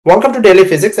Welcome to Daily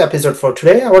Physics episode for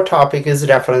today. Our topic is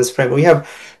reference frame. We have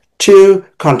two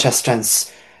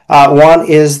contestants. One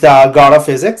is the god of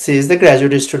physics. He is the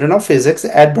graduate student of physics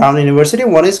at Brown University.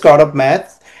 One is god of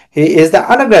math. He is the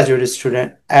undergraduate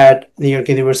student at New York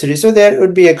University. So there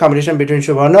would be a competition between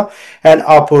Shubhana and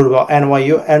Apurva,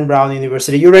 NYU and Brown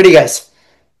University. You ready, guys?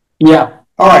 Yeah.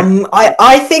 All right.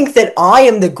 I think that I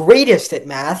am the greatest at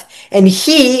math, and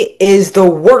he is the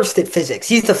worst at physics.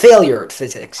 He's the failure at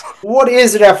physics. What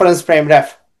is reference frame,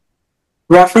 Ref?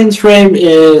 Reference frame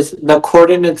is the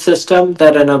coordinate system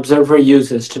that an observer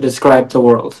uses to describe the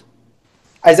world.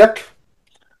 Isaac?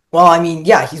 Well, I mean,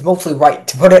 yeah, he's mostly right.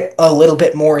 To put it a little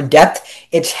bit more in depth,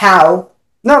 it's how...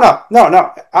 No.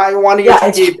 I want you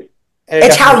to keep...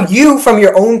 It's how you, from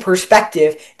your own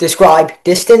perspective, describe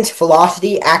distance,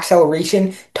 velocity,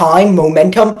 acceleration, time,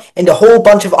 momentum, and a whole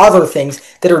bunch of other things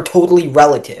that are totally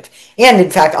relative. And, in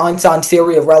fact, Einstein's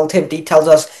theory of relativity tells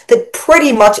us that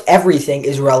pretty much everything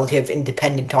is relative and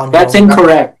dependent on... That's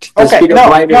incorrect. Okay,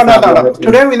 no.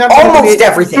 Today we're not almost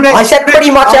everything. I said pretty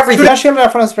much everything. Inertial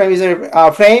reference frame is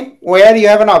a frame where you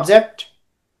have an object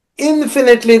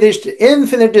infinite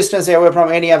distance away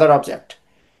from any other object.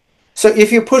 So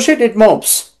if you push it, it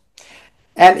moves.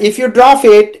 And if you drop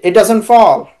it, it doesn't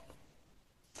fall.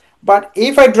 But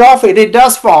if I drop it, it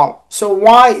does fall. So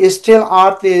why is still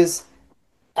Earth is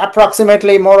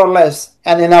approximately more or less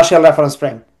an inertial reference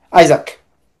frame? Isaac.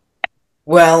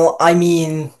 Well, I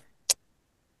mean,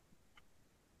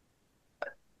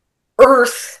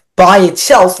 Earth by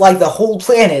itself, like the whole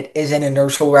planet, is an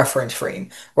inertial reference frame,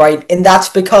 right? And that's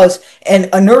because an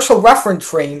inertial reference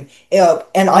frame,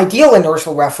 an ideal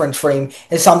inertial reference frame,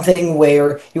 is something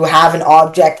where you have an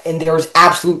object and there's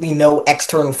absolutely no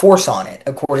external force on it,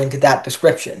 according to that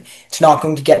description. It's not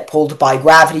going to get pulled by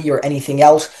gravity or anything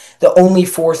else. The only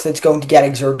force that's going to get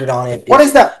exerted on it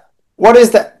is... What is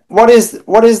the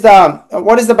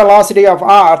velocity of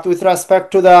Earth with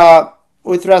respect to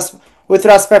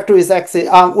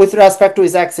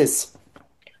its axis?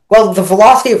 Well, the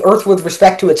velocity of Earth with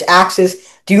respect to its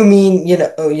axis. Do you mean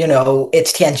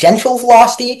its tangential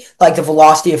velocity, like the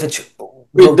velocity of its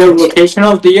with the rotation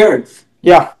of the Earth?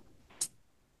 Yeah,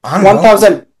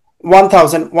 1,000 mile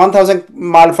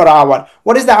per hour.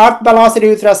 What is the Earth velocity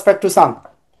with respect to Sun?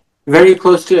 Very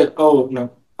close to it. Oh no.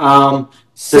 The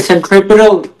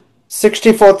centripetal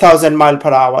 64,000 mile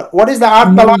per hour. What is the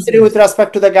Earth velocity with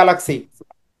respect to the galaxy?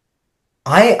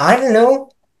 I don't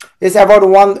know. It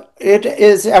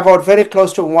is about very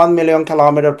close to 1 million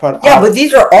kilometers per hour. Yeah, but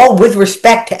these are all with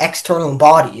respect to external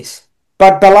bodies.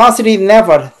 But velocity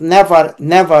never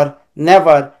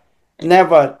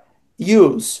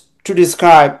use to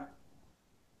describe.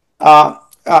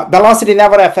 Velocity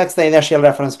never affects the inertial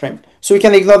reference frame. So we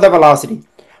can ignore the velocity.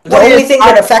 The only thing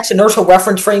that affects inertial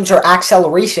reference frames are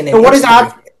acceleration. So what is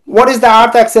the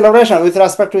Earth acceleration with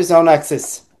respect to its own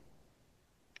axis?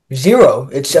 0.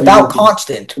 It's about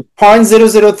constant.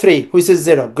 0.003, which is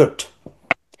 0. Good.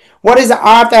 What is the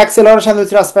Earth acceleration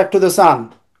with respect to the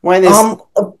Sun? When is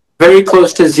very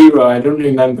close to 0. I don't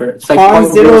remember. It's like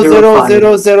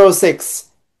 0.00006,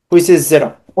 which is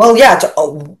 0. Well, yeah.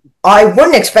 I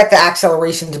wouldn't expect the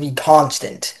acceleration to be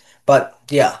constant, but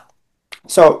yeah.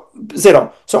 So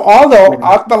 0. So although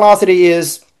Earth velocity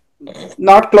is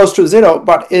not close to 0,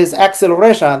 but its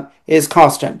acceleration is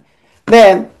constant,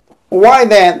 then why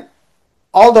then,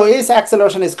 although its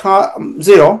acceleration is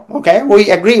 0, okay, we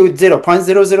agree with 0,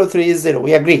 0.003 is 0,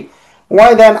 we agree.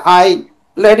 Why then I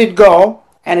let it go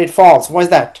and it falls? Why is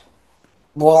that?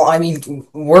 Well, I mean,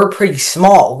 we're pretty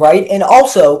small, right? And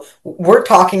also, we're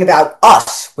talking about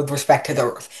us with respect to the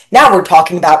Earth. Now we're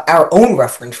talking about our own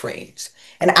reference frames.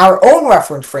 And our own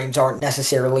reference frames aren't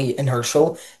necessarily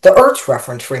inertial. The Earth's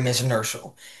reference frame is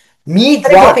inertial. Me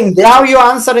dropping this... Now you're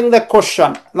answering the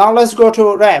question. Now let's go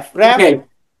to Ref. Okay.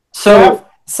 So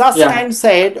Susskind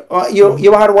said,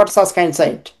 you heard what Susskind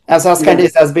said. And Susskind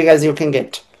is as big as you can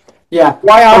get. Yeah.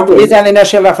 Why Earth is an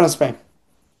inertial reference frame?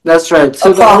 That's right.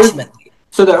 So approximately.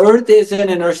 The Earth is an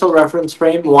inertial reference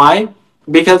frame. Why?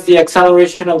 Because the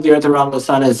acceleration of the Earth around the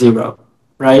Sun is 0,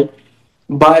 right?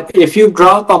 But if you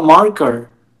drop a marker,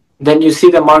 then you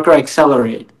see the marker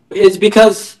accelerate. It's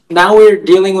because now we're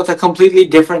dealing with a completely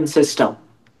different system,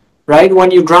 right? When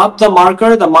you drop the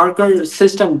marker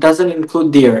system doesn't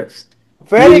include the Earth.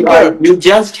 Very good. You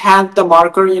just have the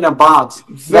marker in a box.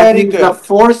 Very good. The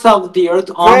force of the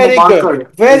Earth on the marker.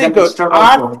 Very good.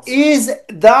 Earth is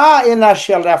the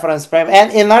inertial reference frame.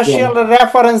 And inertial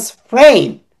reference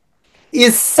frame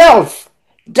itself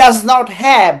does not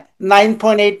have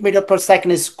 9.8 meters per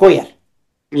second square.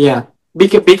 Yeah.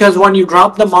 Because when you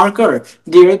drop the marker,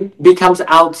 the Earth becomes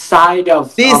outside This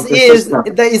of the is system.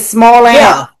 the small m.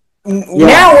 Yeah.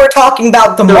 Now we're talking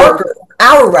about the marker,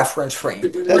 our reference frame.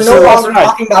 We're no So That's longer right.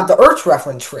 talking about the Earth's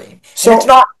reference frame. So And it's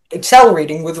not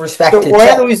accelerating with respect So to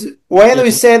itself. when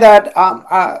we say that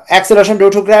acceleration due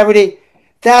to gravity,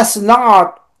 that's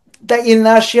not the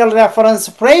inertial reference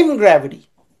frame gravity.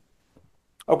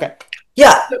 Okay,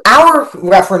 Yeah, our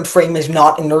reference frame is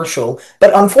not inertial,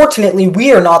 but unfortunately,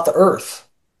 we are not the Earth.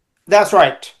 that's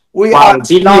right. We wow, are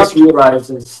genius not.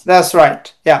 realizes. That's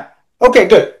right. Yeah. Okay,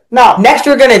 good. Now Next,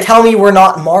 you're going to tell me we're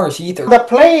not Mars either. the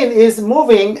plane is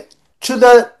moving to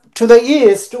the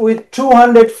east with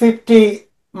 250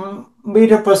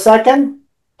 meter per second,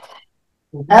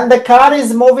 and the car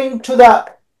is moving to the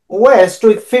west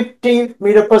with 50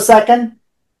 meter per second.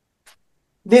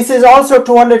 This is also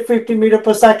 250 meter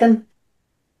per second.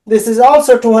 This is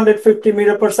also 250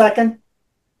 meter per second.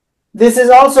 This is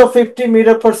also 50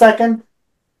 meter per second.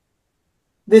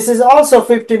 This is also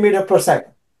 50 meter per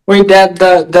second. Wait, that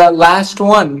the last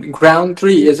one, ground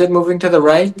three, is it moving to the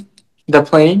right? The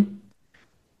plane?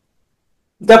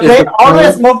 The Is plane the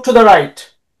always plane? moves to the right,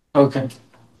 Okay.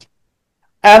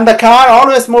 and the car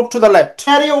always moves to the left.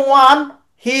 Scenario 1,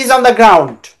 he is on the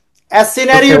ground. As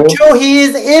scenario Okay. 2, he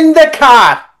is in the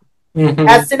car. As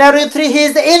Mm-hmm. scenario 3, he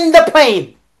is in the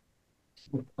plane.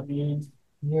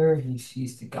 Here he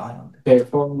sees the guy on Okay,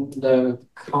 from the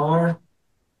car,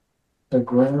 the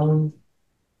ground.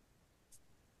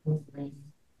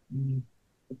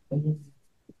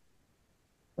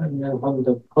 And then on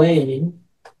the plane,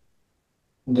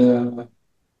 the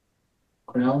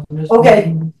ground is Okay.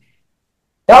 moving.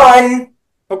 Done.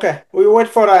 Okay, we wait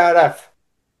for RF.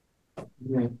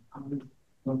 Yeah.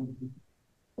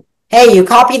 Hey, you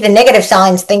copied the negative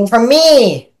signs thing from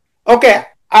me. Okay,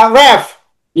 RF.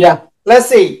 Yeah. Let's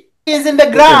see. He is in the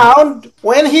ground.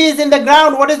 When he is in the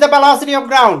ground, what is the velocity of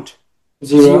ground?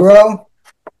 Zero. Zero.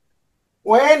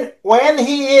 When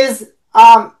he is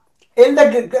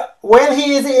when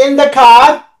he is in the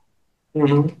car,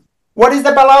 Mm-hmm. what is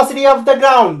the velocity of the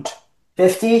ground?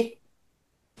 50.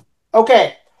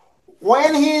 Okay.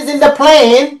 When he is in the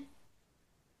plane,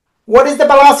 what is the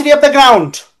velocity of the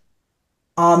ground?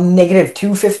 Negative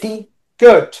 250.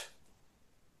 Good.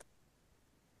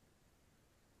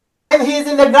 When he is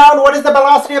in the ground, what is the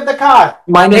velocity of the car?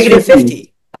 Minus Negative 50.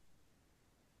 50.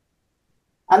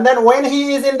 And then when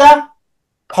he is in the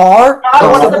Car.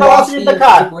 what is the velocity of the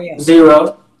car? ground?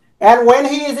 Zero. And when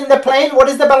he is in the plane, what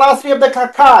is the velocity of the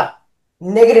car?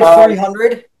 Negative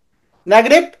 300.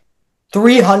 Negative?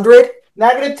 300.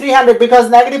 Negative 300, because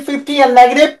negative 50 and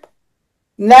negative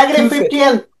 50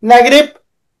 and negative,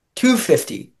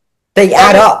 250. They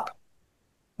add up.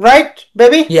 right,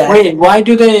 baby? Yeah. Wait, why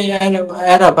do they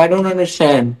add up? I don't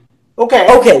understand. Okay.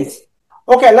 Okay.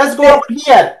 Okay, let's go over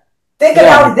here. Think Yeah.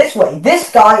 about it this way. This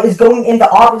guy is going in the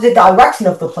opposite direction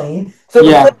of the plane. So the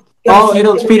Yeah. plane is Oh,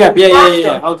 it'll speed up. Yeah, yeah, yeah,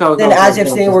 yeah. faster Okay, okay. than okay, as okay,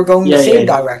 if they okay. were going Yeah, the yeah, same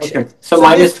yeah. direction. Okay. So, So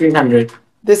minus this- 300.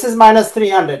 This is minus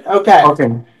 300. Okay. Okay.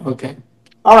 Okay.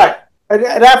 All right.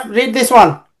 Raf, read this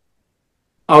one.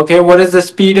 Okay. What is the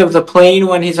speed of the plane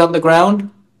when he's on the ground?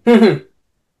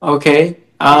 Okay.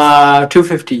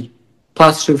 250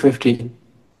 plus 250.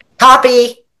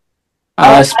 Copy.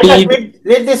 Speed.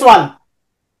 Read this one.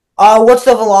 What's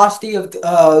the velocity of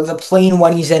the plane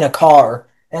when he's in a car?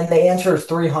 And the answer is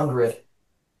 300.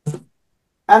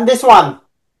 And this one.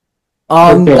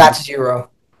 Okay. That's 0.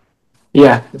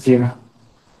 Yeah, 0.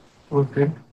 Okay.